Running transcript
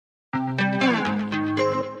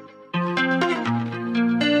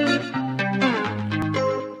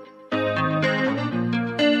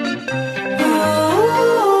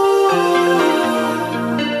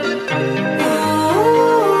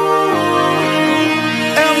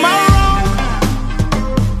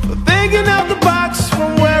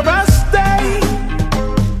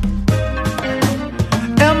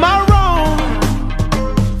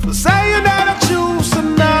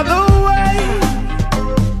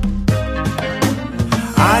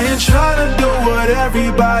trying to do what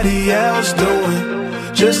everybody else doing,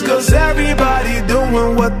 just cause everybody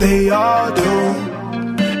doing what they all do.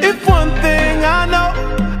 If one thing I know,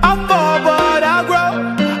 I fall but I grow.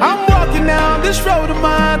 I'm walking down this road of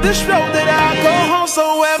mine, this road that I go home.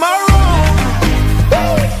 So am I wrong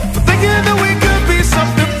for thinking that we could be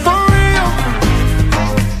something for real?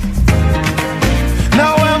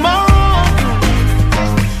 Now am I wrong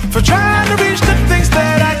for trying to reach the things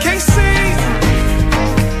that I can't see?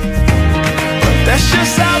 But that's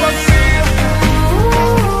just how I feel.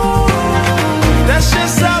 That's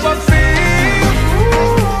just how I feel.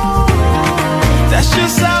 That's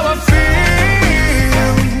just how I feel.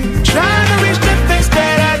 Trying to reach the things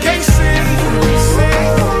that I can't see.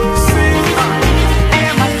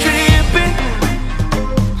 Am I tripping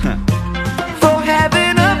for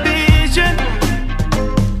having a vision?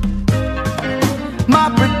 My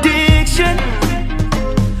prediction,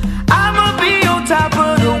 I'ma be on top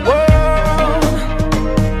of the world.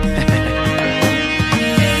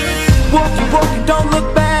 Walk you, don't look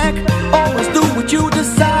back. Always do what you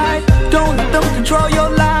decide. Don't let them control your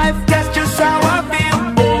life. That's just how I feel.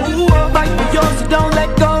 Oh, fight for yours, so don't let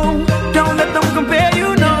go. Don't let them compare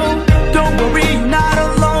you, no. Don't worry, you're not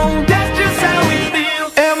alone. That's just how we feel.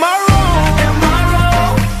 Am I wrong? Am I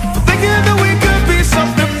wrong? For thinking that we could be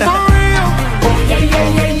something for real? Oh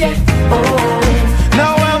yeah. Oh,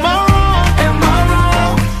 Now am I wrong? am I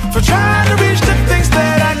wrong? For trying to reach the things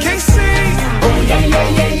that I can't see? Oh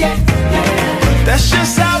yeah. That's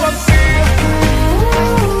just how I feel.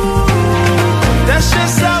 That's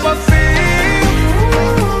just how I feel.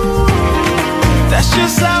 That's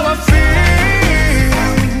just how I feel.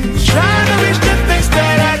 Trying to reach the things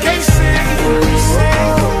that I can't see.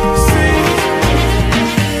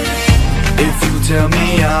 If you tell me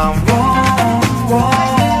I'm wrong,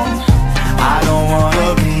 I don't wanna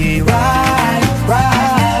be right.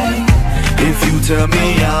 If you tell me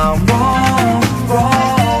I'm wrong,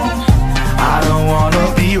 I don't wanna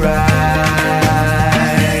be right.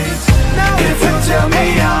 If you tell me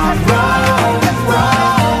I'm wrong,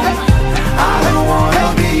 I don't wanna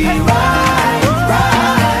be right.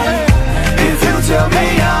 If you tell me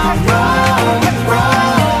I'm wrong,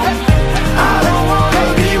 I don't wanna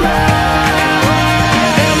be right.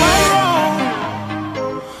 Am I wrong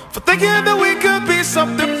for thinking that we could be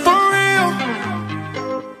something for real?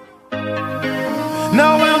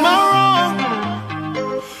 Now am I wrong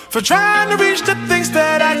for trying to reach the things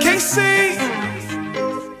that I can't see?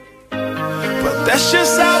 But that's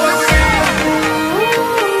just how I feel.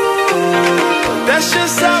 That's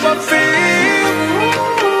just how I feel.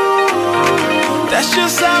 That's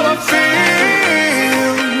just how I feel.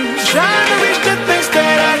 Trying to reach the things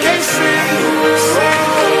that I can't see.